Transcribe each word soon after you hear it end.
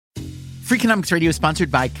Freakonomics Radio is sponsored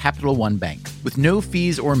by Capital One Bank. With no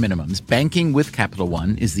fees or minimums, banking with Capital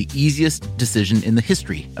One is the easiest decision in the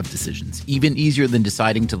history of decisions, even easier than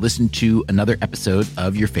deciding to listen to another episode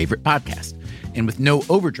of your favorite podcast. And with no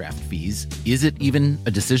overdraft fees, is it even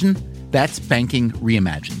a decision? That's banking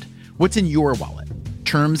reimagined. What's in your wallet?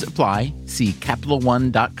 Terms apply. See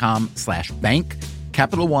CapitalOne.com/bank.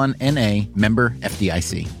 Capital One N.A. member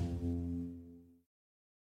FDIC.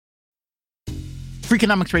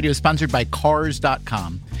 Freakonomics Radio is sponsored by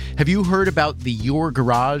Cars.com. Have you heard about the Your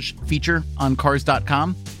Garage feature on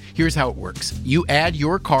Cars.com? Here's how it works. You add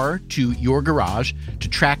your car to your garage to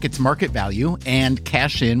track its market value and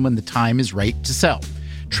cash in when the time is right to sell.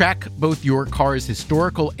 Track both your car's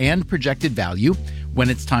historical and projected value. When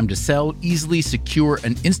it's time to sell, easily secure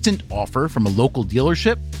an instant offer from a local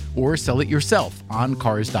dealership or sell it yourself on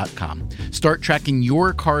Cars.com. Start tracking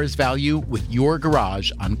your car's value with your garage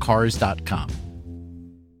on Cars.com.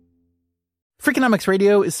 Freakonomics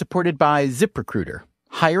Radio is supported by ZipRecruiter.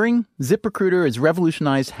 Hiring? ZipRecruiter has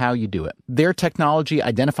revolutionized how you do it. Their technology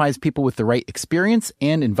identifies people with the right experience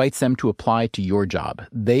and invites them to apply to your job.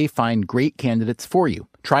 They find great candidates for you.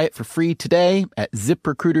 Try it for free today at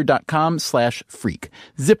ZipRecruiter.com/freak.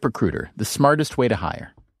 ZipRecruiter, the smartest way to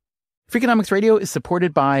hire. Freakonomics Radio is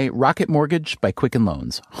supported by Rocket Mortgage by Quicken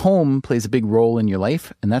Loans. Home plays a big role in your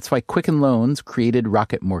life, and that's why Quicken Loans created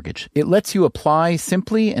Rocket Mortgage. It lets you apply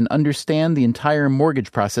simply and understand the entire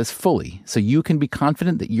mortgage process fully, so you can be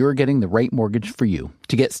confident that you're getting the right mortgage for you.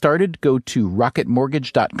 To get started, go to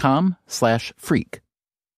rocketmortgage.com/freak.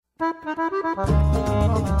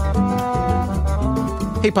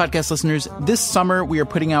 Hey, podcast listeners. This summer, we are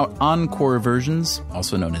putting out encore versions,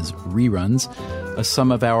 also known as reruns, of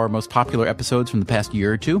some of our most popular episodes from the past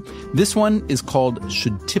year or two. This one is called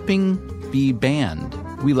Should Tipping Be Banned?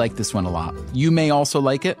 We like this one a lot. You may also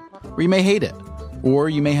like it, or you may hate it, or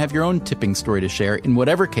you may have your own tipping story to share. In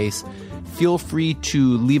whatever case, feel free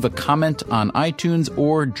to leave a comment on iTunes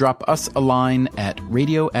or drop us a line at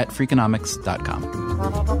radio@freakonomics.com.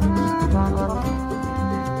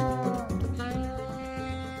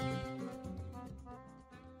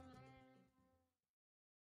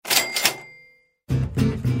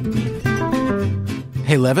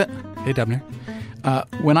 Hey, Levitt. Hey, Dubner.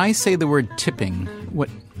 When I say the word tipping, what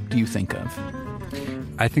do you think of?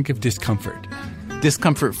 I think of discomfort.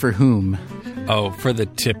 Discomfort for whom? Oh, for the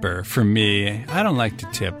tipper. For me, I don't like to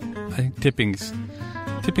tip. I think tipping's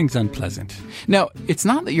unpleasant. Now, it's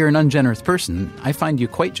not that you're an ungenerous person. I find you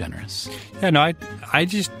quite generous. Yeah, no, I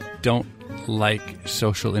just don't like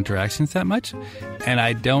social interactions that much, and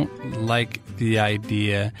I don't like the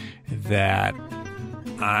idea that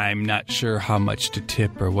I'm not sure how much to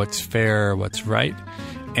tip or what's fair or what's right.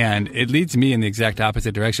 And it leads me in the exact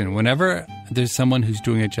opposite direction. Whenever there's someone who's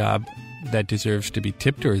doing a job that deserves to be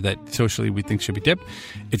tipped or that socially we think should be tipped,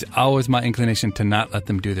 it's always my inclination to not let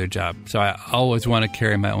them do their job. So I always want to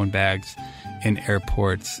carry my own bags in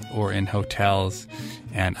airports or in hotels.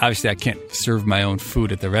 And obviously I can't serve my own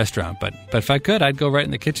food at the restaurant, but if I could, I'd go right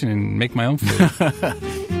in the kitchen and make my own food.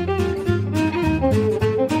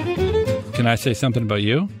 Can I say something about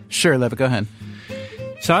you? Sure, Levitt, go ahead.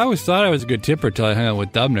 So I always thought I was a good tipper until I hung out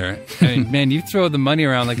with Dubner. I mean, man, you throw the money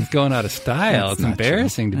around like it's going out of style. It's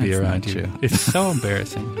embarrassing to be around you. It's so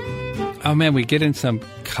embarrassing. Oh, man, we get in some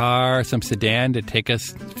car, some sedan to take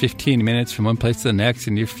us 15 minutes from one place to the next,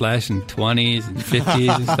 and you're flashing 20s and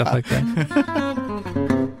 50s and stuff like that.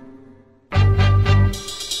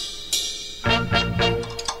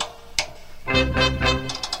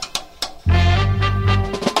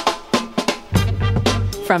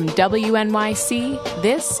 From WNYC,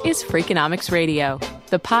 this is Freakonomics Radio,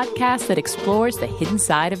 the podcast that explores the hidden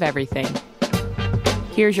side of everything.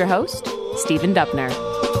 Here's your host, Stephen Dubner.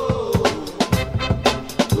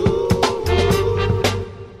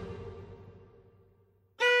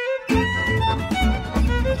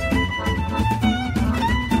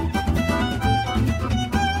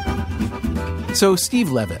 So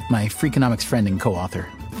Steve Levitt, my Freakonomics friend and co-author,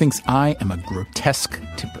 thinks I am a grotesque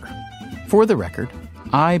tipper. For the record,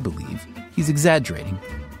 I believe he's exaggerating.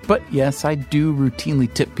 But yes, I do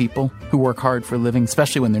routinely tip people who work hard for a living,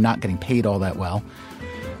 especially when they're not getting paid all that well.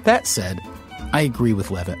 That said, I agree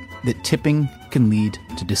with Levitt that tipping can lead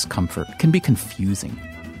to discomfort, can be confusing.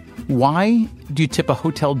 Why do you tip a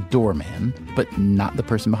hotel doorman, but not the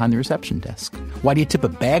person behind the reception desk? Why do you tip a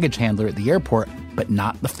baggage handler at the airport, but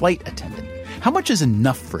not the flight attendant? How much is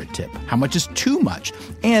enough for a tip? How much is too much?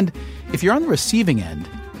 And if you're on the receiving end,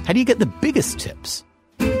 how do you get the biggest tips?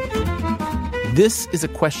 This is a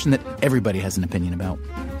question that everybody has an opinion about.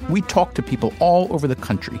 We talk to people all over the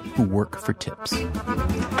country who work for tips.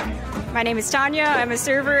 My name is Tanya. I'm a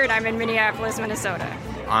server, and I'm in Minneapolis, Minnesota.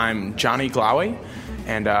 I'm Johnny Glawe,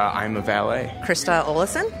 and I'm a valet. Krista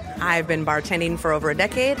Olesen. I've been bartending for over a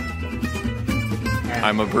decade.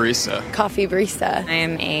 I'm a barista. Coffee barista.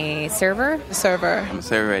 I'm a server. I'm a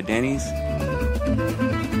server at Denny's.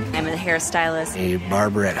 I'm a hairstylist. A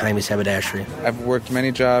barber at Jaime's Haberdashery. I've worked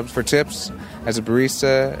many jobs for tips, as a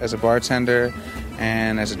barista, as a bartender,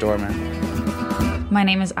 and as a doorman. My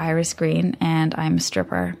name is Iris Green, and I'm a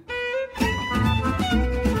stripper.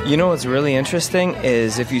 You know what's really interesting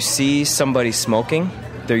is if you see somebody smoking,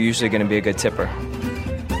 they're usually going to be a good tipper.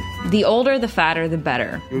 The older, the fatter, the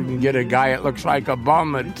better. You can get a guy that looks like a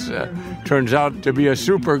bum that turns out to be a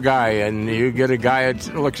super guy, and you get a guy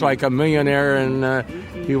that looks like a millionaire and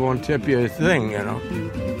he won't tip you a thing,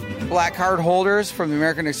 Black card holders from the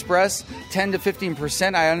American Express, 10 to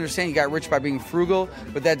 15%. I understand you got rich by being frugal,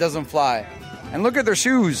 but that doesn't fly. And look at their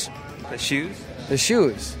shoes. The shoes? The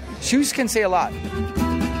shoes. Shoes can say a lot.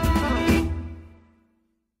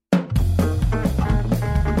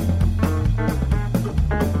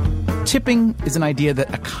 Tipping is an idea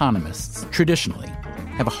that economists traditionally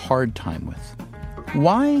have a hard time with.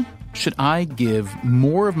 Why should I give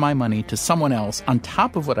more of my money to someone else on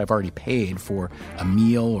top of what I've already paid for a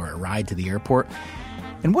meal or a ride to the airport?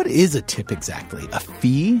 And what is a tip exactly? A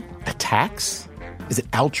fee? A tax? Is it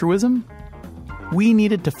altruism? We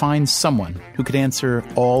needed to find someone who could answer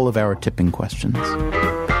all of our tipping questions.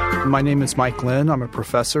 My name is Mike Lynn. I'm a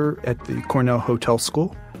professor at the Cornell Hotel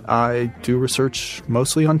School. I do research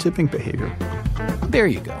mostly on tipping behavior. There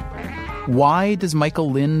you go. Why does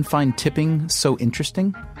Michael Lynn find tipping so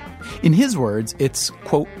interesting? In his words, it's,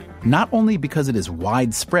 quote, not only because it is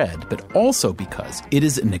widespread, but also because it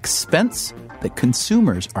is an expense that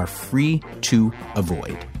consumers are free to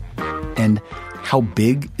avoid. And how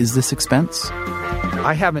big is this expense?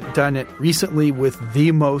 I haven't done it recently with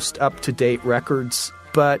the most up-to-date records,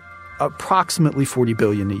 but approximately $40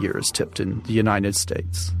 billion a year is tipped in the United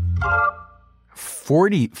States.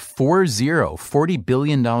 $40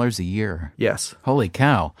 billion a year. Yes. Holy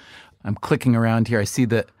cow. I'm clicking around here. I see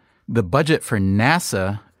that the budget for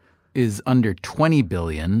NASA is under $20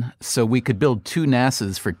 billion, so we could build 2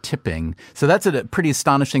 NASAs for tipping. So that's a pretty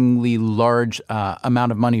astonishingly large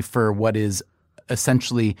amount of money for what is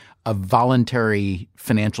essentially a voluntary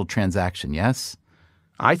financial transaction, yes?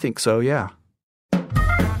 I think so, yeah.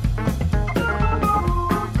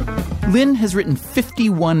 Lynn has written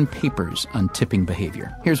 51 papers on tipping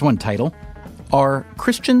behavior. Here's one title. Are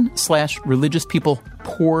Christian/religious people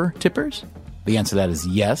poor tippers? The answer to that is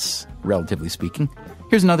yes, relatively speaking.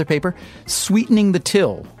 Here's another paper. Sweetening the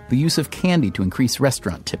till, the use of candy to increase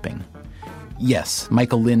restaurant tipping. Yes,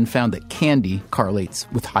 Michael Lynn found that candy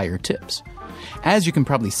correlates with higher tips. As you can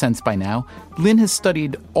probably sense by now, Lynn has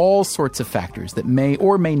studied all sorts of factors that may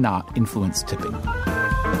or may not influence tipping.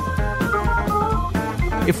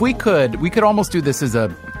 If we could almost do this as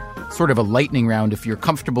a sort of a lightning round if you're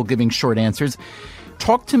comfortable giving short answers.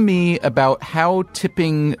 Talk to me about how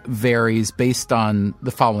tipping varies based on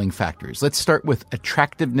the following factors. Let's start with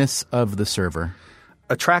attractiveness of the server.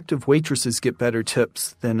 Attractive waitresses get better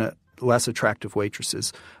tips than less attractive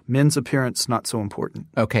waitresses. Men's appearance, not so important.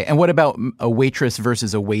 Okay. And what about a waitress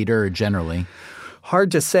versus a waiter generally?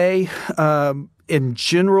 Hard to say. In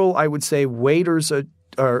general, I would say waiters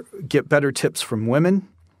get better tips from women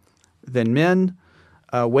than men.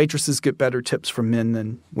 Waitresses get better tips from men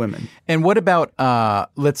than women. And what about,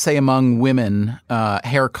 let's say among women,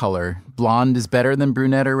 hair color? Blonde is better than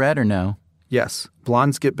brunette or red or no? Yes.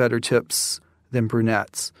 Blondes get better tips than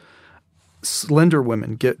brunettes. Slender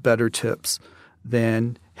women get better tips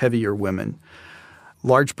than heavier women.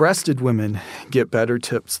 Large-breasted women get better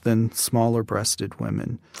tips than smaller-breasted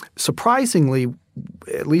women. Surprisingly,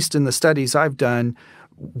 at least in the studies I've done,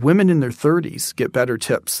 women in their 30s get better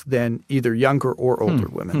tips than either younger or older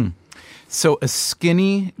women. So a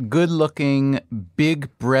skinny, good-looking,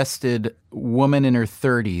 big-breasted woman in her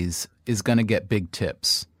 30s is going to get big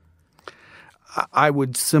tips. I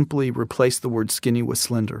would simply replace the word skinny with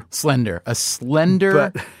slender. Slender. A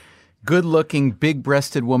slender, good-looking,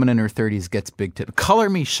 big-breasted woman in her 30s gets big tips. Color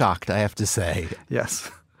me shocked, I have to say. Yes.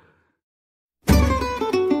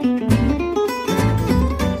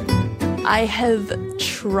 I have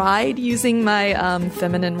tried using my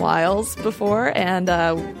feminine wiles before, and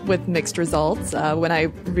with mixed results. When I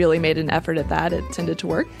really made an effort at that, it tended to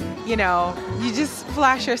work. You know, you just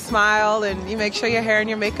flash your smile and you make sure your hair and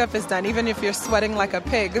your makeup is done, even if you're sweating like a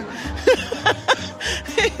pig.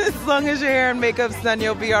 As long as your hair and makeup's done,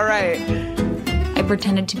 you'll be all right. I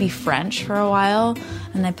pretended to be French for a while,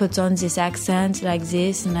 And I put on this accent like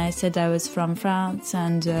this, and I said I was from France,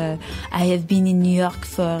 and I have been in New York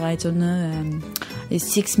for, I don't know,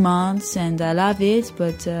 6 months, and I love it,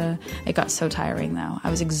 but it got so tiring, though. I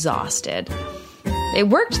was exhausted. It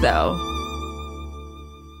worked, though.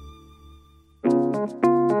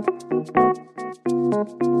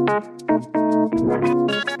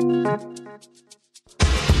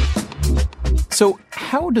 So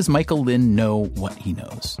how does Michael Lynn know what he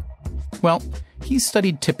knows? Well, he's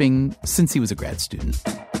studied tipping since he was a grad student.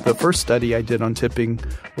 The first study I did on tipping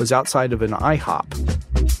was outside of an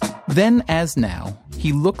IHOP. Then, as now,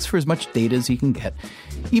 he looks for as much data as he can get.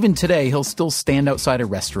 Even today, he'll still stand outside a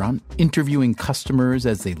restaurant, interviewing customers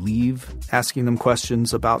as they leave. Asking them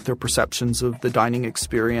questions about their perceptions of the dining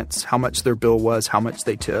experience, how much their bill was, how much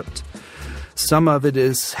they tipped. Some of it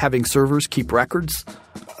is having servers keep records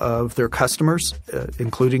of their customers,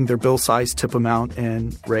 including their bill size, tip amount,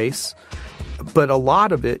 and race. But a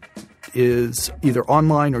lot of it is either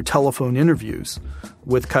online or telephone interviews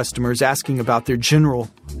with customers asking about their general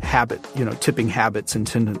habit, tipping habits and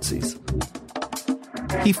tendencies.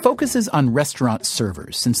 He focuses on restaurant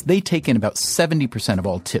servers since they take in about 70% of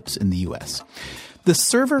all tips in the U.S. The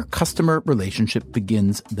server-customer relationship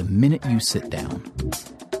begins the minute you sit down.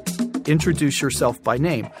 Introduce yourself by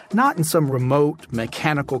name, not in some remote,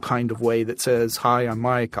 mechanical kind of way that says, "Hi, I'm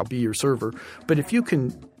Mike, I'll be your server." But if you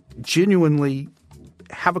can genuinely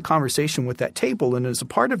have a conversation with that table, and as a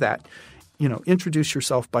part of that, introduce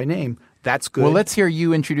yourself by name, that's good. Well, let's hear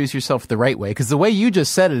you introduce yourself the right way, because the way you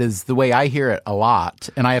just said it is the way I hear it a lot.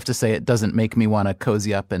 And I have to say it doesn't make me want to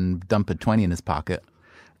cozy up and dump a 20 in his pocket.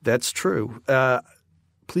 That's true.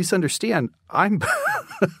 Please understand, I'm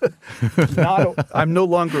no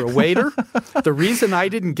longer a waiter. The reason I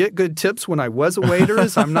didn't get good tips when I was a waiter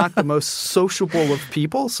is I'm not the most sociable of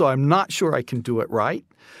people, so I'm not sure I can do it right.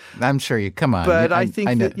 I'm sure you – come on. But I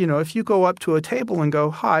think that, if you go up to a table and go,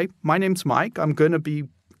 "Hi, my name's Mike. I'm going to be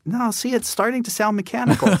 – no, see, it's starting to sound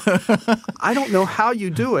mechanical. I don't know how you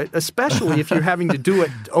do it, especially if you're having to do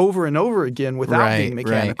it over and over again without being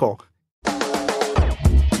mechanical. Right.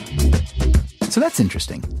 So that's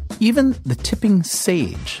interesting. Even the tipping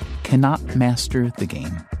sage cannot master the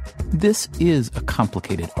game. This is a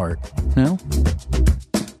complicated art, no?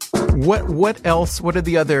 What else? What are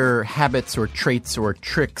the other habits or traits or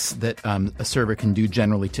tricks that a server can do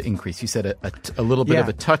generally to increase? You said a little bit of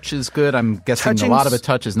a touch is good. I'm guessing a lot of a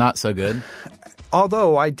touch is not so good.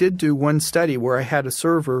 Although I did do one study where I had a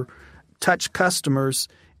server touch customers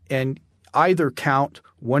and either count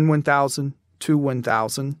 1,000, 2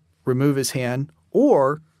 1,000, remove his hand,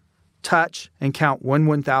 or touch and count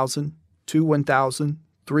 1,000, 2 1,000,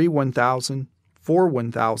 3 1,000, 4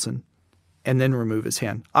 1,000, and then remove his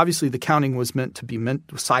hand. Obviously, the counting was meant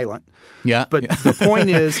silent. Yeah. But the point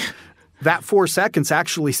is that 4 seconds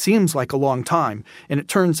actually seems like a long time. And it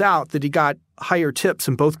turns out that he got higher tips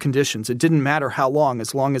in both conditions. It didn't matter how long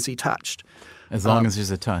as he touched. As long as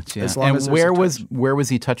there's a touch, yeah. And where was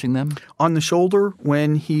he touching them? On the shoulder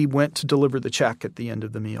when he went to deliver the check at the end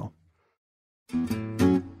of the meal.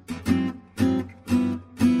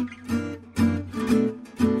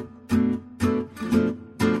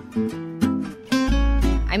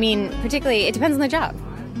 I mean, particularly, it depends on the job.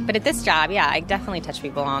 But at this job, yeah, I definitely touch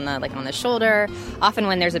people on the shoulder. Often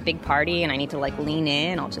when there's a big party and I need to lean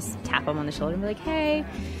in, I'll just tap them on the shoulder and be like, "Hey."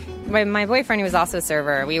 My boyfriend, who was also a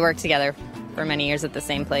server, we worked together for many years at the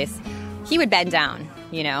same place. He would bend down,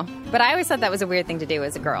 But I always thought that was a weird thing to do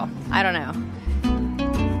as a girl. I don't know.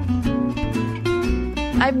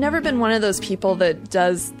 I've never been one of those people that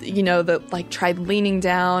does, that tried leaning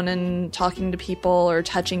down and talking to people or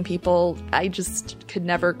touching people. I just could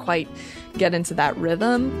never quite get into that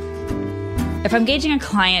rhythm. If I'm gauging a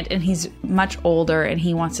client and he's much older and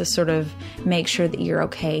he wants to sort of make sure that you're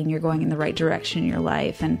okay and you're going in the right direction in your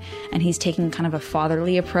life and he's taking kind of a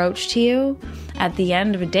fatherly approach to you, at the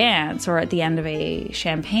end of a dance or at the end of a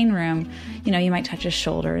champagne room, you might touch his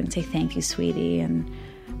shoulder and say, "Thank you, sweetie," and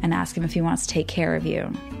ask him if he wants to take care of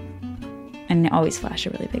you. And always flash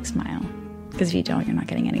a really big smile, because if you don't, you're not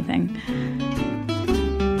getting anything.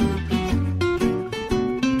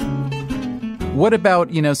 What about,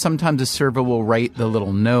 sometimes a server will write the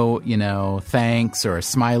little note, thanks, or a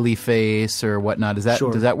smiley face or whatnot. Does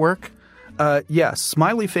that work? Yes.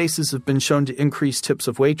 Smiley faces have been shown to increase tips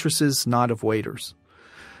of waitresses, not of waiters.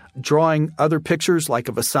 Drawing other pictures, like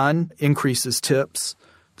of a sun, increases tips.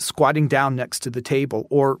 Squatting down next to the table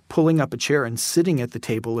or pulling up a chair and sitting at the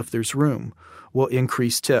table if there's room will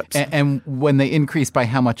increase tips. And when they increase, by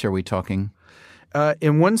how much are we talking?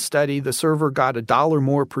 In one study, the server got $1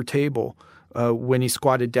 more per table when he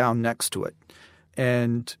squatted down next to it.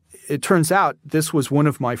 And it turns out this was one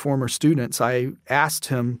of my former students. I asked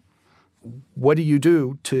him, what do you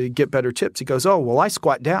do to get better tips? He goes, oh, well, I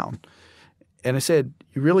squat down. And I said,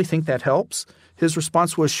 you really think that helps? His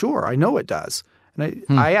response was, sure, I know it does. And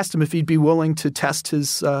I asked him if he'd be willing to test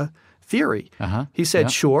his theory. He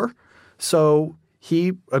said, sure. So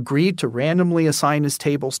he agreed to randomly assign his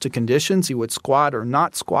tables to conditions. He would squat or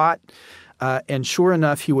not squat. And sure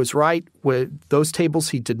enough, he was right. With those tables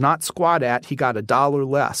he did not squat at, he got $1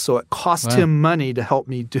 less. So it cost him money to help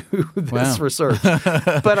me do this research.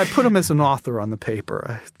 But I put him as an author on the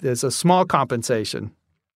paper. There's a small compensation.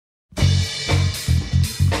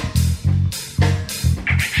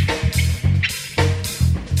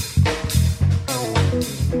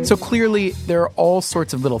 So clearly, there are all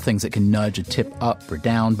sorts of little things that can nudge a tip up or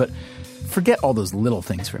down, but forget all those little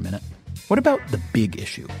things for a minute. What about the big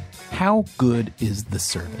issue? How good is the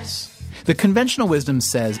service? The conventional wisdom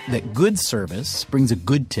says that good service brings a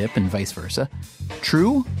good tip and vice versa.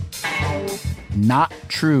 True? Not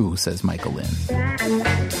true, says Michael Lynn.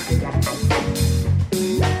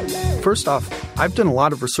 First off, I've done a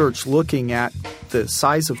lot of research looking at the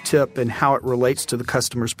size of tip and how it relates to the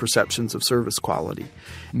customer's perceptions of service quality.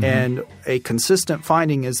 And a consistent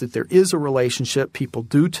finding is that there is a relationship. People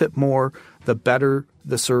do tip more the better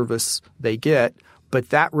the service they get, but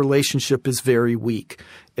that relationship is very weak.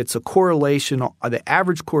 It's a correlation. The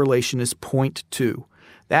average correlation is 0.2.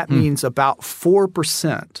 That means about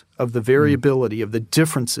 4% of the variability of the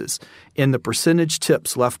differences in the percentage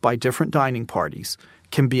tips left by different dining parties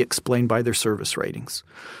can be explained by their service ratings.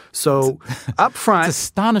 So up front— It's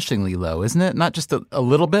astonishingly low, isn't it? Not just a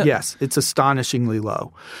little bit? Yes, it's astonishingly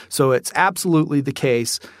low. So it's absolutely the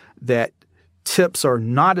case that tips are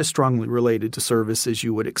not as strongly related to service as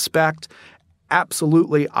you would expect.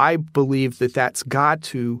 Absolutely, I believe that that's got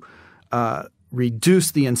to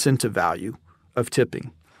reduce the incentive value of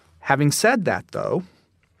tipping. Having said that, though,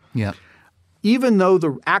 even though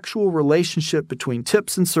the actual relationship between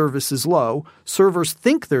tips and service is low, servers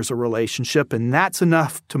think there's a relationship, and that's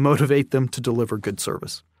enough to motivate them to deliver good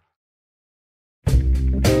service.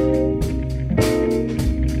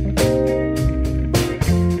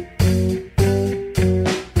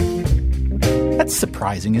 That's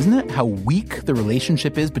surprising, isn't it? How weak the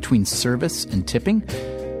relationship is between service and tipping.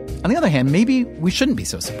 On the other hand, maybe we shouldn't be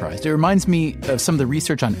so surprised. It reminds me of some of the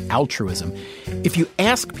research on altruism. If you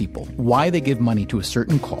ask people why they give money to a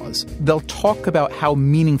certain cause, they'll talk about how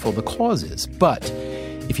meaningful the cause is. But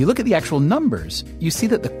if you look at the actual numbers, you see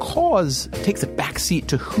that the cause takes a backseat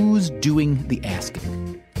to who's doing the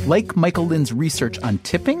asking. Like Michael Lynn's research on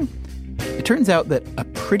tipping, it turns out that a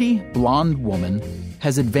pretty blonde woman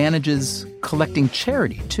has advantages collecting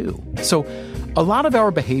charity, too. So a lot of our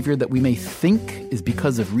behavior that we may think is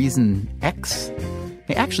because of reason X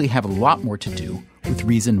may actually have a lot more to do with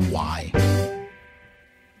reason Y.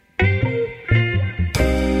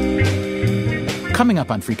 Coming up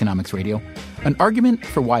on Freakonomics Radio, an argument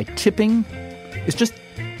for why tipping is just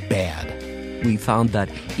bad. We found that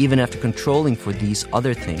even after controlling for these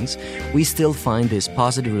other things, we still find this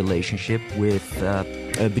positive relationship with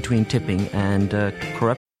between tipping and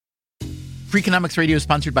corruption. Freakonomics Radio is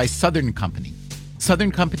sponsored by Southern Company.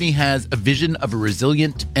 Southern Company has a vision of a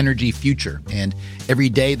resilient energy future, and every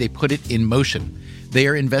day they put it in motion. They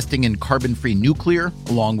are investing in carbon-free nuclear,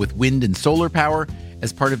 along with wind and solar power,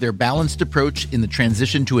 as part of their balanced approach in the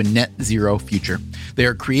transition to a net zero future. They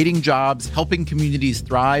are creating jobs, helping communities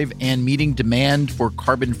thrive, and meeting demand for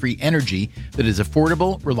carbon-free energy that is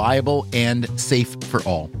affordable, reliable, and safe for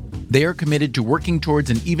all. They are committed to working towards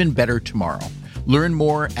an even better tomorrow. Learn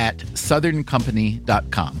more at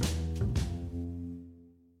southerncompany.com.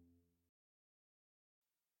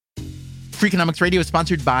 Freakonomics Radio is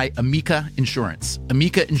sponsored by Amica Insurance.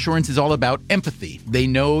 Amica Insurance is all about empathy. They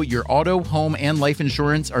know your auto, home, and life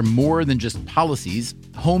insurance are more than just policies.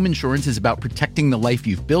 Home insurance is about protecting the life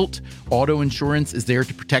you've built. Auto insurance is there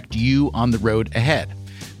to protect you on the road ahead.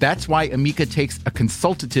 That's why Amica takes a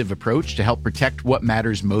consultative approach to help protect what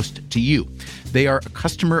matters most to you. They are a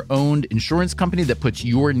customer-owned insurance company that puts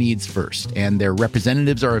your needs first, and their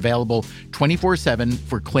representatives are available 24/7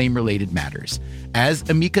 for claim-related matters. As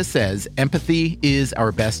Amica says, empathy is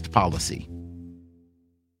our best policy.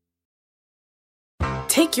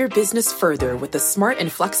 Take your business further with the smart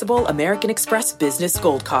and flexible American Express Business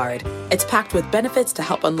Gold Card. It's packed with benefits to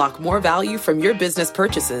help unlock more value from your business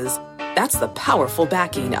purchases. That's the powerful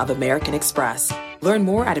backing of American Express. Learn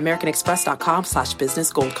more at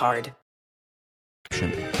americanexpress.com/businessgoldcard.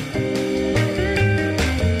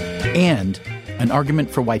 And an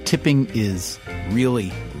argument for why tipping is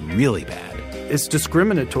really, really bad. It's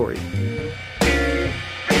discriminatory.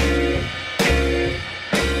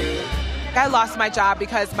 I lost my job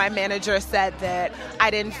because my manager said that I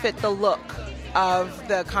didn't fit the look of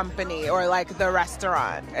the company or like the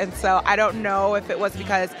restaurant. And so I don't know if it was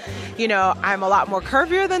because, I'm a lot more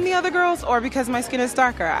curvier than the other girls or because my skin is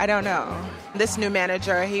darker. I don't know. This new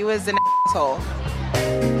manager, he was an asshole.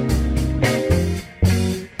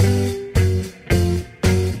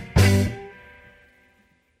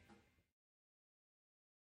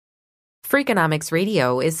 Freakonomics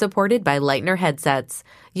Radio is supported by Lightner Headsets.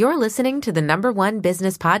 You're listening to the #1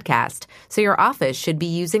 business podcast, so your office should be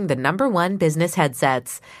using the #1 business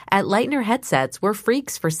headsets. At Lightner Headsets, we're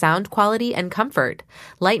freaks for sound quality and comfort.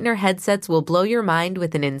 Lightner Headsets will blow your mind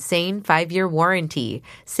with an insane 5-year warranty,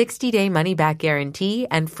 60-day money-back guarantee,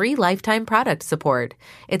 and free lifetime product support.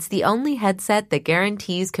 It's the only headset that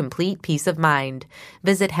guarantees complete peace of mind.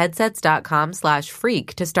 Visit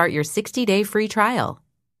headsets.com/freak to start your 60-day free trial.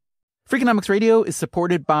 Freakonomics Radio is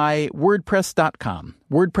supported by WordPress.com.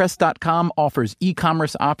 WordPress.com offers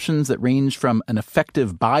e-commerce options that range from an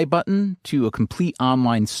effective buy button to a complete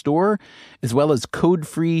online store, as well as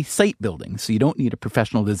code-free site building, so you don't need a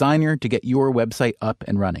professional designer to get your website up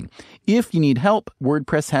and running. If you need help,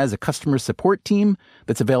 WordPress has a customer support team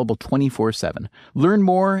that's available 24/7. Learn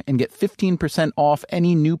more and get 15% off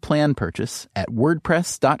any new plan purchase at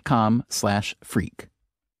WordPress.com/freak.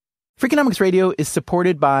 Freakonomics Radio is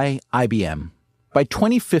supported by IBM. By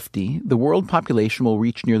 2050, the world population will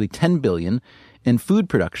reach nearly 10 billion, and food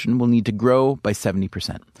production will need to grow by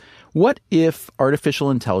 70%. What if artificial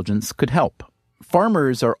intelligence could help?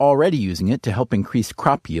 Farmers are already using it to help increase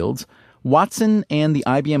crop yields. Watson and the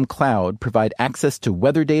IBM Cloud provide access to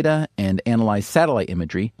weather data and analyze satellite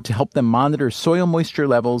imagery to help them monitor soil moisture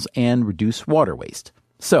levels and reduce water waste.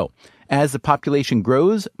 So, as the population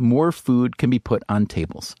grows, more food can be put on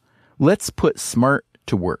tables. Let's put smart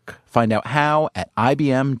to work. Find out how at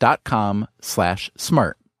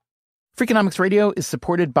ibm.com/smart. Freakonomics Radio is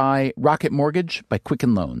supported by Rocket Mortgage by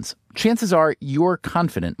Quicken Loans. Chances are you're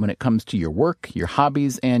confident when it comes to your work, your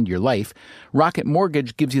hobbies, and your life. Rocket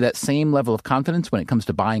Mortgage gives you that same level of confidence when it comes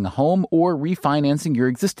to buying a home or refinancing your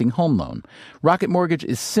existing home loan. Rocket Mortgage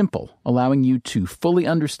is simple, allowing you to fully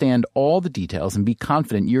understand all the details and be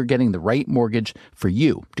confident you're getting the right mortgage for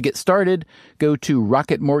you. To get started, go to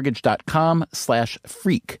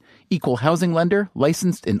rocketmortgage.com/freak. Equal housing lender,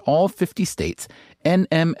 licensed in all 50 states.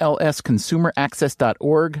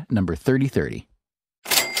 NMLSconsumeraccess.org, number 3030.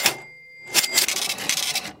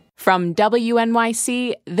 From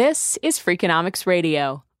WNYC, this is Freakonomics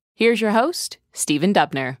Radio. Here's your host, Stephen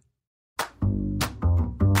Dubner.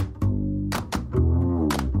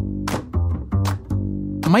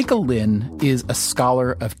 Michael Lynn is a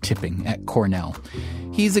scholar of tipping at Cornell.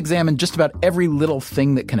 He's examined just about every little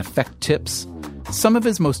thing that can affect tips. Some of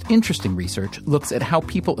his most interesting research looks at how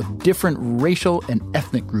people of different racial and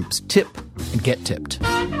ethnic groups tip and get tipped.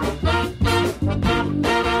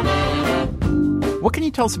 What can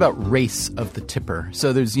you tell us about race of the tipper?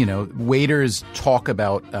 So there's, waiters talk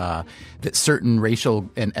about that certain racial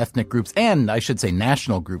and ethnic groups, and I should say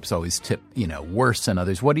national groups, always tip, worse than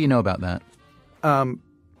others. What do you know about that?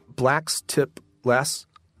 Blacks tip less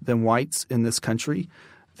than whites in this country.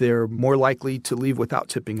 They're more likely to leave without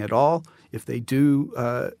tipping at all. If they do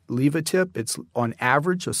leave a tip, it's on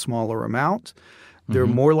average a smaller amount. They're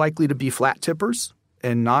more likely to be flat tippers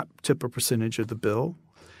and not tip a percentage of the bill.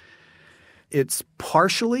 It's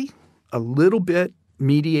partially a little bit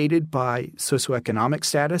mediated by socioeconomic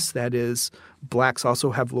status. That is, blacks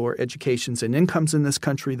also have lower educations and incomes in this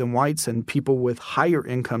country than whites, and people with higher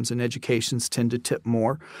incomes and educations tend to tip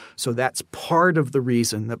more. So that's part of the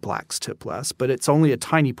reason that blacks tip less, but it's only a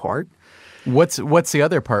tiny part. What's the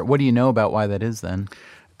other part? What do you know about why that is then?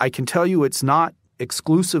 I can tell you it's not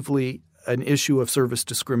exclusively an issue of service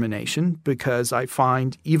discrimination, because I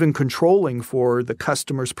find even controlling for the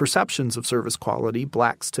customer's perceptions of service quality,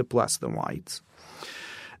 blacks tip less than whites.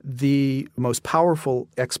 The most powerful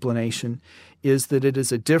explanation is that it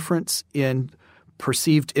is a difference in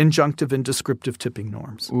perceived injunctive and descriptive tipping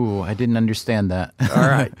norms. Ooh, I didn't understand that. All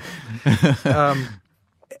right.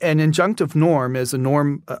 An injunctive norm is a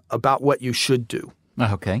norm about what you should do.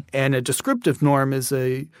 Okay. And a descriptive norm is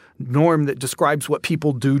a norm that describes what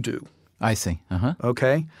people do. I see.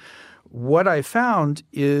 Okay. What I found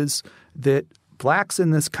is that blacks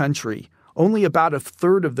in this country, only about a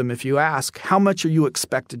third of them, if you ask, how much are you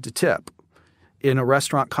expected to tip in a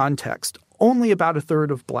restaurant context, only about a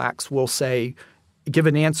third of blacks will say, give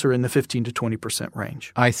an answer in the 15 to 20%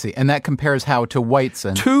 range. I see. And that compares how to whites?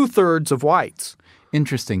 And 2/3 of whites.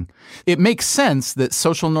 Interesting. It makes sense that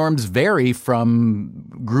social norms vary from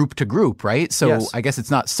group to group, right? So Yes. I guess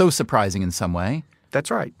it's not so surprising in some way.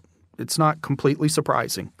 That's right. It's not completely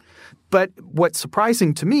surprising. But what's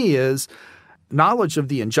surprising to me is knowledge of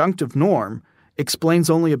the injunctive norm explains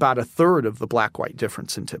only about a third of the black-white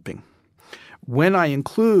difference in tipping. When I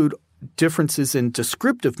include differences in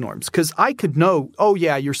descriptive norms, because I could know, oh,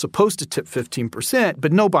 yeah, you're supposed to tip 15%,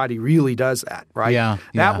 but nobody really does that, right?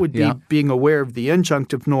 That would be being aware of the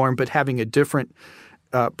injunctive norm but having a different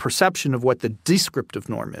perception of what the descriptive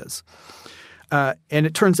norm is. And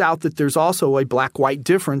it turns out that there's also a black-white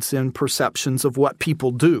difference in perceptions of what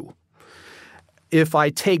people do. If I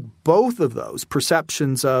take both of those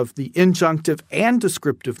perceptions of the injunctive and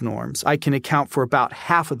descriptive norms, I can account for about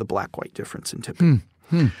half of the black-white difference in tipping.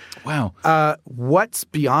 Wow. What's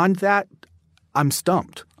beyond that? I'm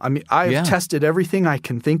stumped. I mean, I've tested everything I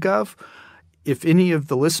can think of. If any of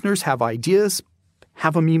the listeners have ideas,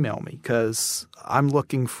 have them email me because I'm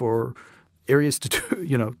looking for areas to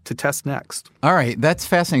test next. All right. That's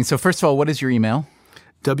fascinating. So first of all, what is your email?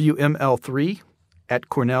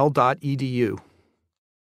 WML3@cornell.edu.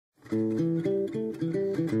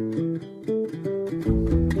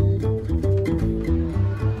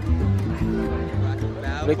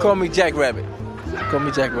 They call me Jack Rabbit.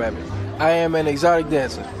 I am an exotic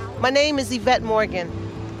dancer. My name is Yvette Morgan,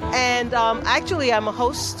 and actually I'm a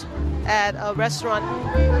host at a restaurant.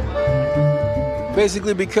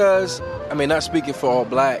 Basically because, not speaking for all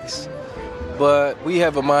blacks, but we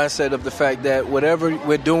have a mindset of the fact that whatever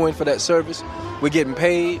we're doing for that service, we're getting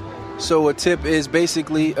paid. So a tip is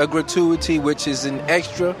basically a gratuity, which is an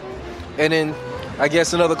extra. And then, I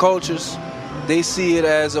guess in other cultures, they see it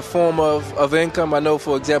as a form of income. I know,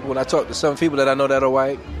 for example, when I talk to some people that I know that are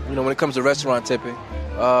white, when it comes to restaurant tipping,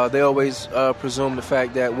 they always presume the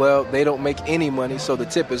fact that, well, they don't make any money, so the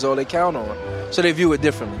tip is all they count on. So they view it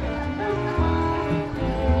differently.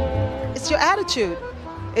 It's your attitude.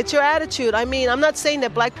 I'm not saying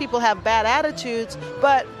that black people have bad attitudes,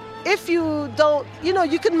 but if you don't,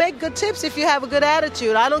 you can make good tips if you have a good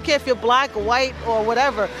attitude. I don't care if you're black or white or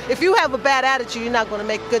whatever. If you have a bad attitude, you're not going to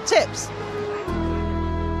make good tips.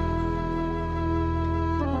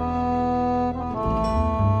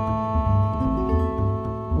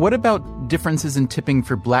 What about differences in tipping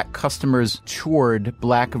for black customers toward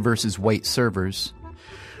black versus white servers?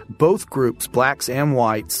 Both groups, blacks and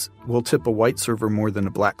whites, will tip a white server more than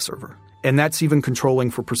a black server. And that's even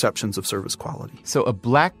controlling for perceptions of service quality. So a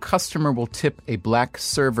black customer will tip a black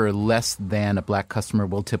server less than a black customer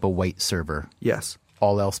will tip a white server? Yes.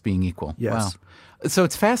 All else being equal? Yes. Wow. So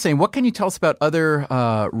it's fascinating. What can you tell us about other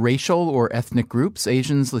racial or ethnic groups,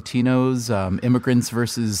 Asians, Latinos, immigrants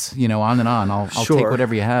versus, on and on? I'll take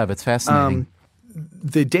whatever you have. It's fascinating.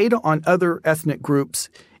 The data on other ethnic groups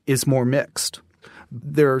is more mixed.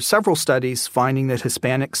 There are several studies finding that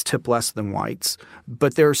Hispanics tip less than whites,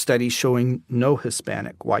 but there are studies showing no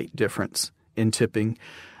Hispanic-white difference in tipping.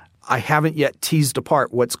 I haven't yet teased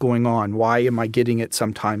apart what's going on. Why am I getting it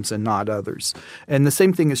sometimes and not others? And the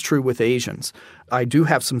same thing is true with Asians. I do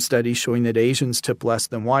have some studies showing that Asians tip less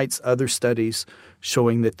than whites, other studies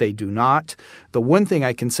showing that they do not. The one thing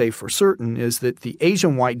I can say for certain is that the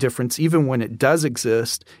Asian-white difference, even when it does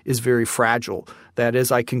exist, is very fragile. That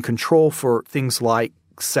is, I can control for things like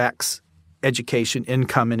sex, education,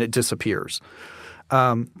 income, and it disappears.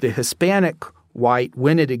 The Hispanic white,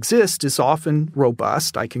 when it exists, is often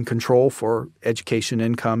robust. I can control for education,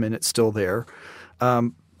 income, and it's still there.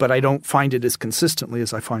 But I don't find it as consistently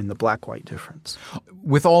as I find the black-white difference.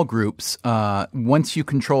 With all groups, once you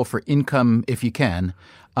control for income, if you can,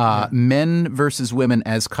 men versus women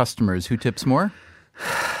as customers, who tips more?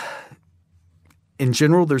 In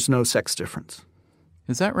general, there's no sex difference.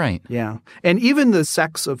 Is that right? Yeah. And even the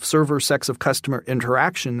sex of server, sex of customer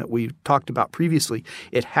interaction that we talked about previously,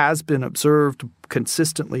 it has been observed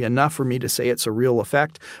consistently enough for me to say it's a real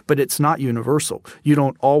effect, but it's not universal. You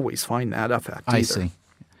don't always find that effect either. I see.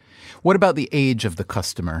 What about the age of the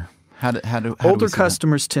customer? How do Older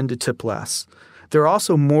customers tend to tip less. They're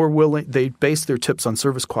also more willing – they base their tips on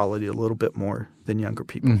service quality a little bit more than younger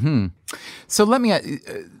people. Mm-hmm. So let me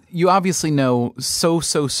you obviously know so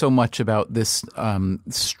much about this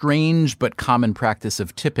strange but common practice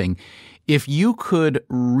of tipping. If you could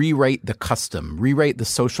rewrite the custom, rewrite the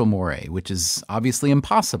social mores, which is obviously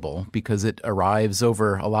impossible because it arrives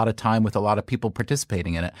over a lot of time with a lot of people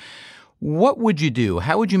participating in it, what would you do?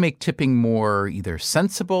 How would you make tipping more either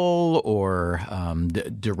sensible or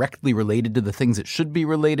directly related to the things it should be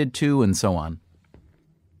related to and so on?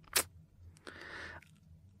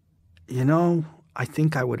 I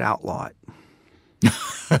think I would outlaw it.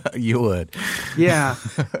 You would? Yeah.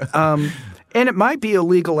 And it might be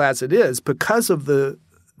illegal as it is because of the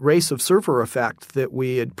race of server effect that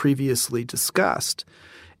we had previously discussed.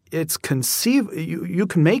 it's you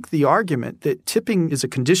can make the argument that tipping is a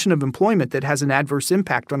condition of employment that has an adverse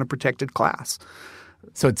impact on a protected class.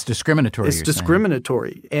 So it's discriminatory. It's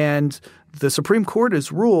discriminatory. And the Supreme Court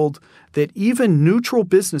has ruled that even neutral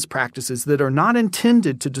business practices that are not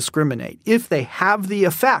intended to discriminate, if they have the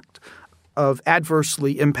effect of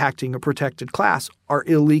adversely impacting a protected class, are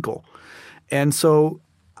illegal. And so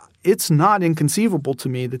it's not inconceivable to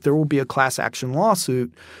me that there will be a class action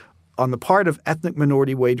lawsuit on the part of ethnic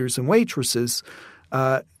minority waiters and waitresses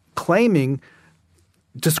claiming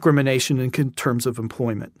discrimination in terms of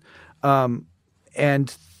employment.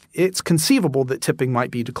 And it's conceivable that tipping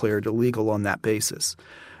might be declared illegal on that basis.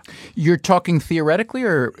 You're talking theoretically,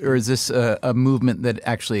 or is this a movement that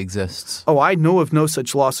actually exists? Oh, I know of no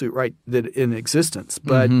such lawsuit in existence,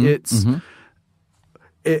 but it's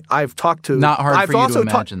I've talked to – Not hard for you to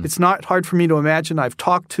imagine. It's not hard for me to imagine. I've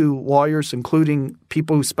talked to lawyers, including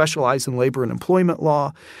people who specialize in labor and employment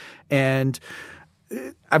law, and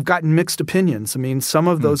I've gotten mixed opinions. I mean, some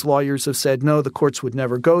of those lawyers have said, no, the courts would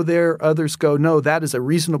never go there. Others go, no, that is a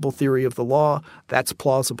reasonable theory of the law. That's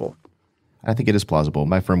plausible. I think it is plausible.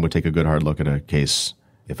 My firm would take a good hard look at a case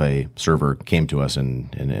if a server came to us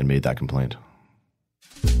and made that complaint.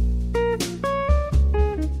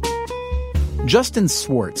 Justin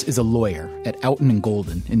Swartz is a lawyer at Outten &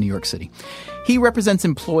 Golden in New York City. He represents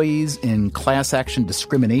employees in class action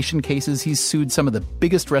discrimination cases. He's sued some of the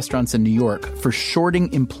biggest restaurants in New York for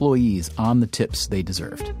shorting employees on the tips they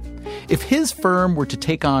deserved. If his firm were to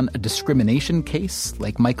take on a discrimination case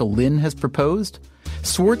like Michael Lynn has proposed,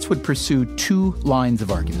 Swartz would pursue two lines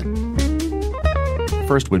of argument.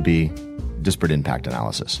 First would be disparate impact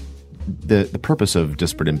analysis. The purpose of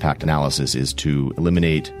disparate impact analysis is to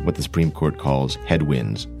eliminate what the Supreme Court calls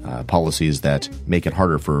headwinds, policies that make it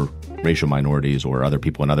harder for racial minorities or other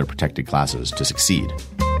people in other protected classes to succeed.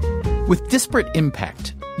 With disparate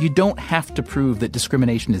impact, you don't have to prove that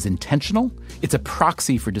discrimination is intentional. It's a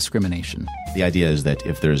proxy for discrimination. The idea is that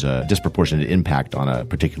if there's a disproportionate impact on a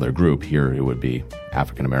particular group, here it would be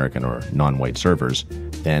African American or non-white servers,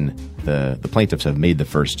 then the plaintiffs have made the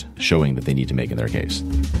first showing that they need to make in their case.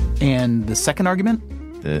 And the second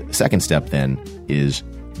argument? The second step then is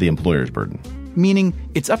the employer's burden. Meaning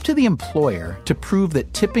it's up to the employer to prove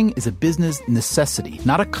that tipping is a business necessity,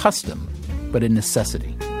 not a custom, but a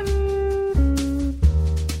necessity.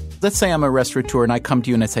 Let's say I'm a restaurateur and I come to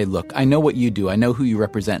you and I say, look, I know what you do. I know who you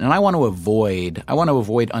represent. And I want to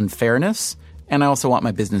avoid unfairness, and I also want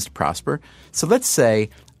my business to prosper. So let's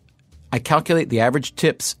say I calculate the average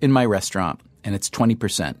tips in my restaurant, and it's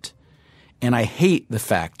 20%. And I hate the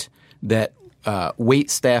fact that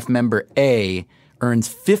wait staff member A earns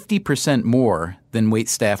 50% more than wait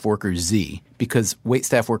staff worker Z because wait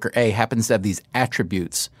staff worker A happens to have these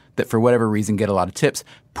attributes that for whatever reason get a lot of tips.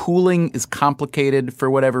 Pooling is complicated for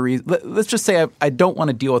whatever reason. Let's just say I don't want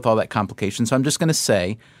to deal with all that complication. So I'm just going to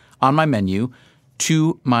say on my menu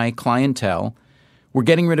to my clientele, we're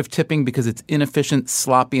getting rid of tipping because it's inefficient,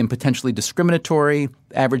 sloppy, and potentially discriminatory.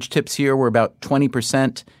 Average tips here were about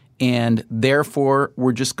 20%, and therefore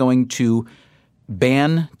we're just going to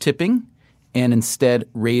ban tipping and instead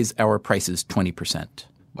raise our prices 20%.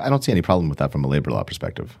 I don't see any problem with that from a labor law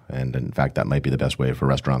perspective. And in fact, that might be the best way for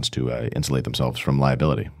restaurants to insulate themselves from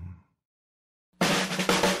liability.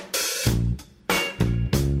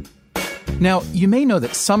 Now, you may know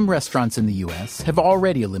that some restaurants in the U.S. have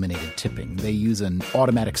already eliminated tipping. They use an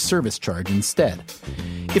automatic service charge instead.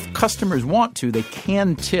 If customers want to, they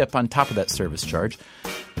can tip on top of that service charge.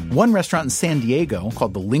 One restaurant in San Diego,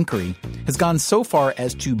 called The Linkery, has gone so far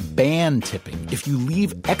as to ban tipping. If you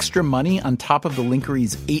leave extra money on top of The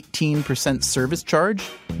Linkery's 18% service charge,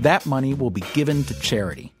 that money will be given to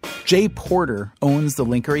charity. Jay Porter owns The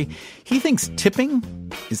Linkery. He thinks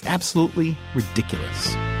tipping is absolutely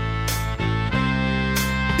ridiculous.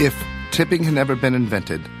 If tipping had never been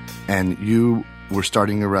invented and you were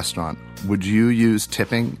starting a restaurant, would you use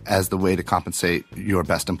tipping as the way to compensate your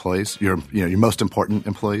best employees, your most important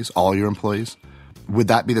employees, all your employees? Would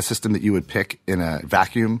that be the system that you would pick in a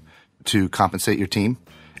vacuum to compensate your team?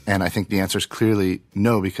 And I think the answer is clearly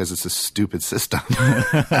no, because it's a stupid system.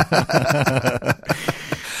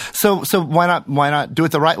 So why not do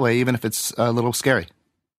it the right way, even if it's a little scary?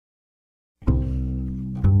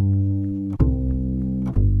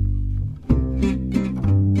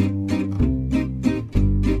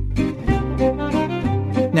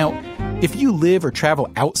 Now, if you live or travel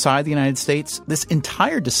outside the United States, this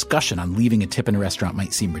entire discussion on leaving a tip in a restaurant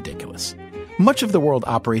might seem ridiculous. Much of the world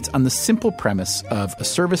operates on the simple premise of a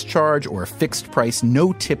service charge or a fixed price,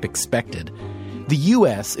 no tip expected. The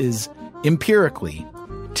U.S. is empirically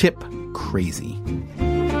tip crazy.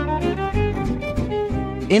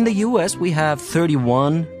 In the U.S., we have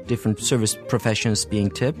 31 different service professions being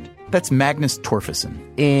tipped. That's Magnus Torfason.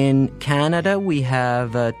 In Canada, we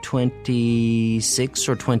have 26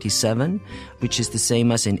 or 27, which is the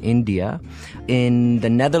same as in India. In the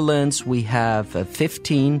Netherlands, we have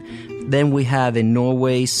 15. Then we have in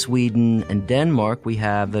Norway, Sweden, and Denmark, we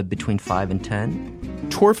have between 5 and 10.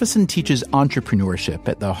 Torfason teaches entrepreneurship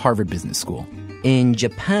at the Harvard Business School. In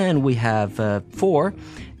Japan, we have 4.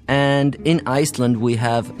 And in Iceland, we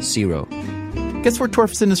have 0. Guess where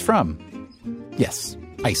Torfason is from? Yes,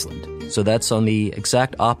 Iceland. So that's on the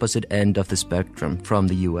exact opposite end of the spectrum from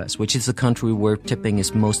the U.S., which is the country where tipping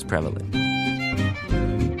is most prevalent.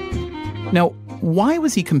 Now, why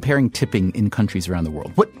was he comparing tipping in countries around the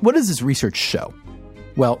world? What does his research show?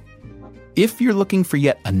 Well, if you're looking for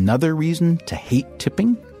yet another reason to hate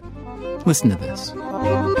tipping, listen to this.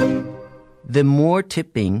 The more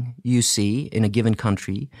tipping you see in a given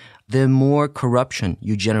country, the more corruption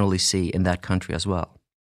you generally see in that country as well.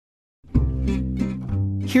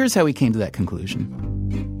 Here's how he came to that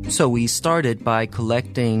conclusion. So we started by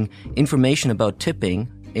collecting information about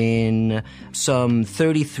tipping in some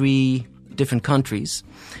 33 different countries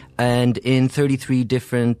and in 33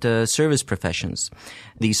 different service professions.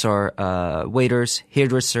 These are waiters,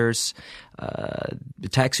 hairdressers,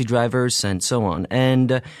 taxi drivers, and so on.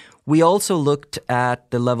 And we also looked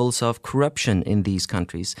at the levels of corruption in these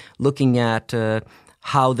countries, looking at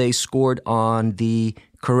how they scored on the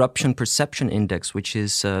Corruption Perception Index, which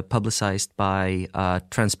is publicized by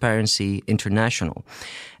Transparency International.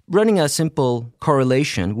 Running a simple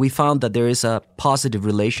correlation, we found that there is a positive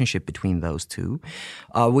relationship between those two,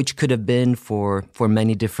 which could have been for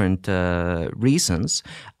many different reasons.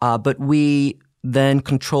 But we then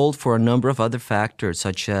controlled for a number of other factors,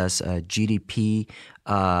 such as GDP,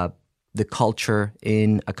 the culture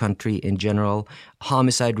in a country in general,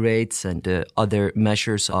 homicide rates, and other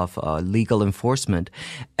measures of legal enforcement.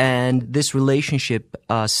 And this relationship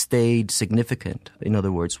stayed significant. In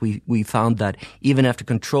other words, we found that even after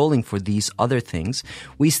controlling for these other things,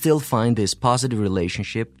 we still find this positive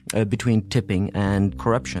relationship between tipping and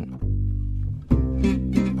corruption.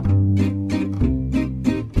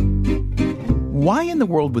 Why in the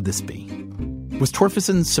world would this be? Was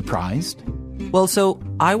Torfason surprised? Well, so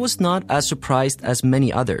I was not as surprised as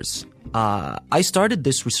many others. I started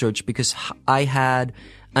this research because I had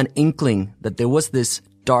an inkling that there was this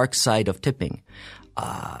dark side of tipping.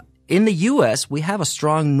 In the U.S., we have a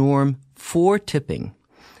strong norm for tipping.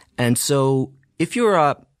 And so if you're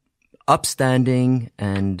a upstanding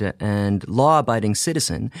and law-abiding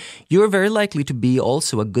citizen, you're very likely to be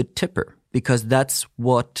also a good tipper because that's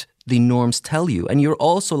what the norms tell you. And you're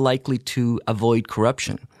also likely to avoid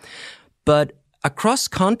corruption. But across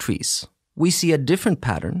countries, we see a different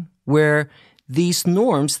pattern where these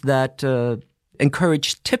norms that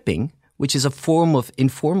encourage tipping, which is a form of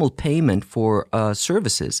informal payment for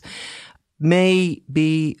services, may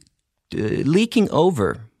be leaking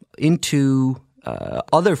over into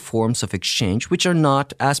other forms of exchange, which are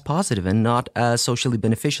not as positive and not as socially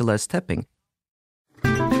beneficial as tipping.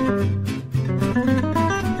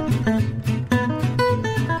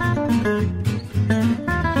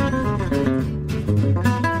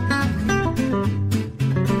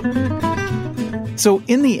 So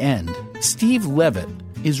in the end, Steve Levitt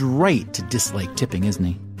is right to dislike tipping, isn't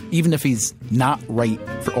he? Even if he's not right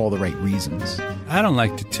for all the right reasons. I don't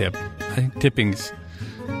like to tip. I think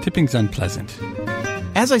tipping's unpleasant.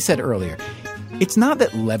 As I said earlier, it's not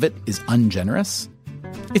that Levitt is ungenerous.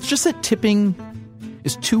 It's just that tipping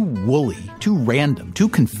is too woolly, too random, too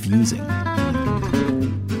confusing.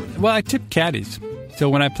 Well, I tip caddies. So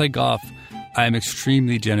when I play golf, I'm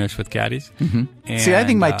extremely generous with caddies. Mm-hmm. And, see, I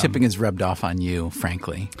think my tipping is rubbed off on you,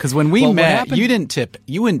 frankly. Because when we met, you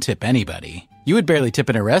wouldn't tip anybody. You would barely tip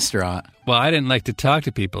in a restaurant. Well, I didn't like to talk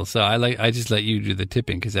to people, so I just let you do the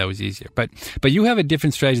tipping because that was easier. But you have a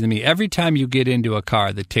different strategy than me. Every time you get into a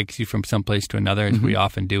car that takes you from some place to another, as we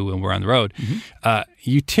often do when we're on the road,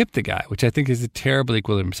 you tip the guy, which I think is a terrible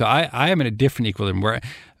equilibrium. So I am in a different equilibrium where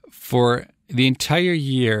for the entire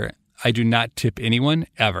year, I do not tip anyone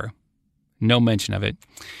ever. No mention of it.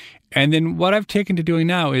 And then what I've taken to doing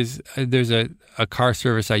now is there's a car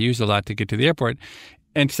service I use a lot to get to the airport.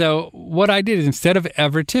 And so what I did is instead of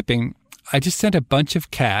ever tipping, I just sent a bunch of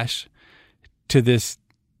cash to this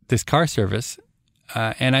car service.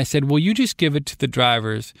 And I said, well, you just give it to the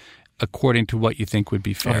drivers according to what you think would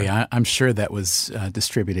be fair. Oh, yeah. I'm sure that was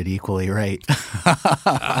distributed equally, right?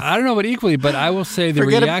 I don't know about equally, but I will say the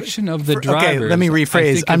reaction of the drivers. Okay, let me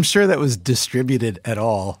rephrase. I'm sure that was distributed at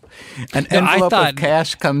all. An envelope of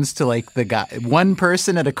cash comes to like the guy. One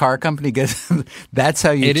person at a car company gets. That's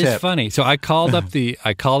how you tip. It is funny. So I called up the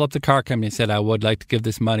car company and said I would like to give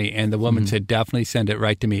this money, and the woman said definitely send it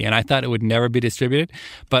right to me. And I thought it would never be distributed,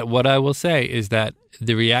 but what I will say is that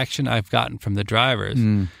the reaction I've gotten from the drivers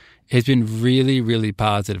has been really, really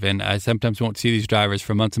positive. And I sometimes won't see these drivers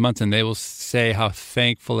for months and months, and they will say how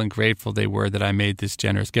thankful and grateful they were that I made this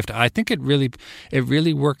generous gift. I think it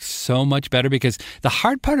really works so much better, because the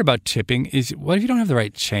hard part about tipping is, what if you don't have the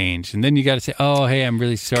right change? And then you got to say, oh, hey, I'm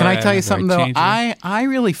really sorry. Can I tell you something, though? I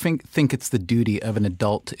really think it's the duty of an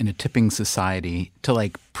adult in a tipping society to,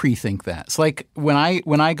 like, pre-think that. So, like, when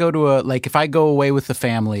I go to if I go away with the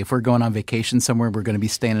family, if we're going on vacation somewhere, we're going to be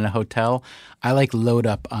staying in a hotel, I, like, load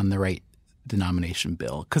up on the right denomination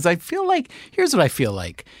bill. Because I feel like, here's what I feel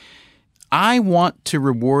like. I want to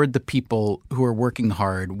reward the people who are working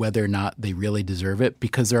hard, whether or not they really deserve it,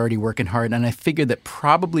 because they're already working hard. And I figure that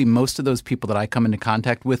probably most of those people that I come into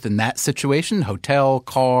contact with in that situation, hotel,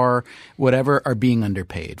 car, whatever, are being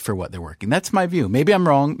underpaid for what they're working. That's my view. Maybe I'm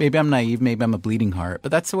wrong. Maybe I'm naive. Maybe I'm a bleeding heart.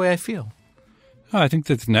 But that's the way I feel. Oh, I think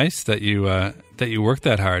that's nice that you work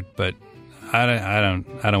that hard, but I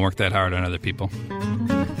don't work that hard on other people.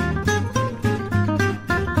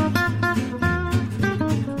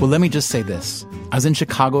 Well, let me just say this. I was in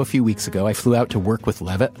Chicago a few weeks ago. I flew out to work with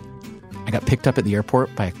Levitt. I got picked up at the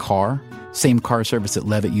airport by a car. Same car service that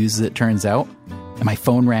Levitt uses, it turns out. And my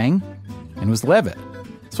phone rang, and it was Levitt.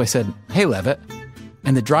 So I said, hey, Levitt.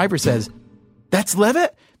 And the driver says, that's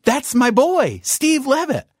Levitt? That's my boy, Steve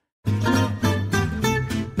Levitt.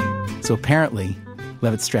 So apparently,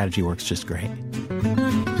 Levitt's strategy works just great.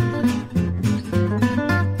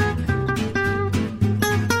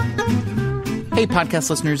 Hey, podcast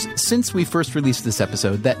listeners, since we first released this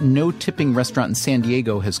episode, that no-tipping restaurant in San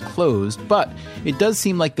Diego has closed, but it does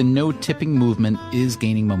seem like the no-tipping movement is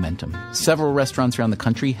gaining momentum. Several restaurants around the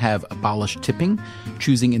country have abolished tipping,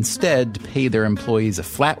 choosing instead to pay their employees a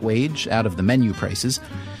flat wage out of the menu prices.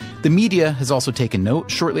 The media has also taken note.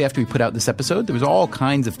 Shortly after we put out this episode, there was all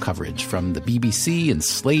kinds of coverage from the BBC and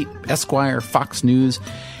Slate, Esquire, Fox News,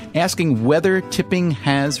 asking whether tipping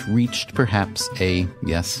has reached perhaps a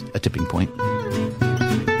tipping point.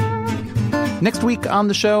 Next week on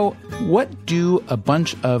the show, what do a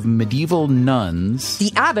bunch of medieval nuns...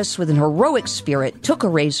 The abbess, with an heroic spirit, took a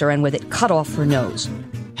razor and with it cut off her nose.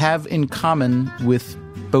 ...have in common with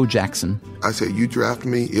Bo Jackson? I said, you draft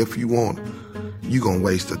me if you want. You're going to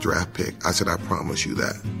waste a draft pick. I said, I promise you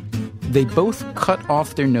that. They both cut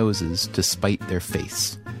off their noses to spite their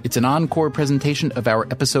face. It's an encore presentation of our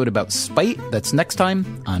episode about spite. That's next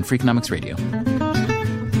time on Freakonomics Radio.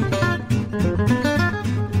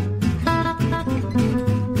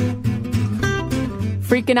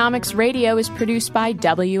 Freakonomics Radio is produced by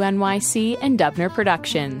WNYC and Dubner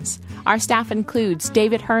Productions. Our staff includes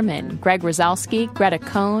David Herman, Greg Rosalski, Greta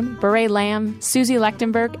Cohn, Beret Lamb, Susie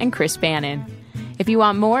Lechtenberg, and Chris Bannon. If you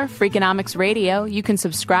want more Freakonomics Radio, you can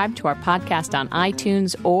subscribe to our podcast on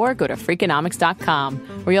iTunes or go to Freakonomics.com,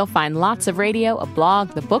 where you'll find lots of radio, a blog,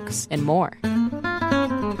 the books, and more.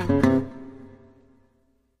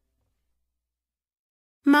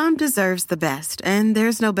 Mom deserves the best, and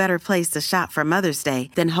there's no better place to shop for Mother's Day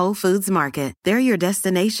than Whole Foods Market. They're your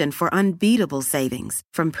destination for unbeatable savings,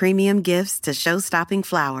 from premium gifts to show-stopping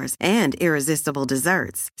flowers and irresistible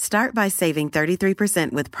desserts. Start by saving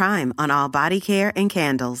 33% with Prime on all body care and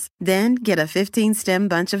candles. Then get a 15-stem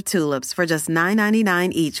bunch of tulips for just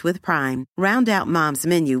 $9.99 each with Prime. Round out Mom's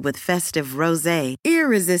menu with festive rosé,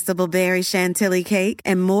 irresistible berry chantilly cake,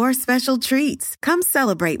 and more special treats. Come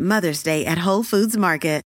celebrate Mother's Day at Whole Foods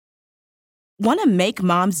Market. Want to make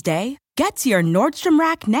Mom's Day? Get to your Nordstrom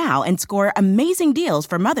Rack now and score amazing deals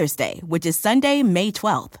for Mother's Day, which is Sunday, May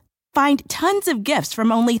 12th. Find tons of gifts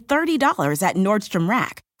from only $30 at Nordstrom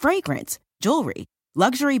Rack. Fragrance, jewelry,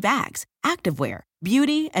 luxury bags, activewear,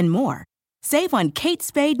 beauty, and more. Save on Kate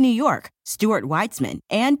Spade New York, Stuart Weitzman,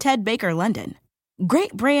 and Ted Baker London.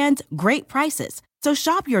 Great brands, great prices. So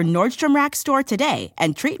shop your Nordstrom Rack store today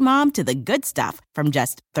and treat Mom to the good stuff from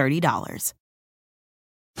just $30.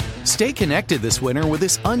 Stay connected this winter with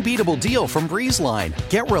this unbeatable deal from BreezeLine.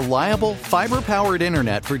 Get reliable, fiber-powered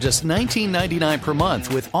internet for just $19.99 per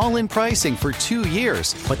month with all-in pricing for 2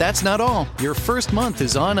 years. But that's not all. Your first month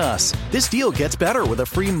is on us. This deal gets better with a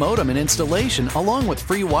free modem and installation, along with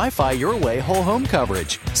free Wi-Fi your way whole home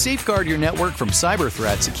coverage. Safeguard your network from cyber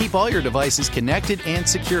threats and keep all your devices connected and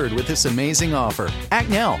secured with this amazing offer. Act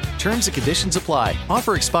now. Terms and conditions apply.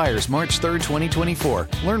 Offer expires March 3rd, 2024.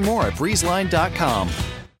 Learn more at breezeline.com.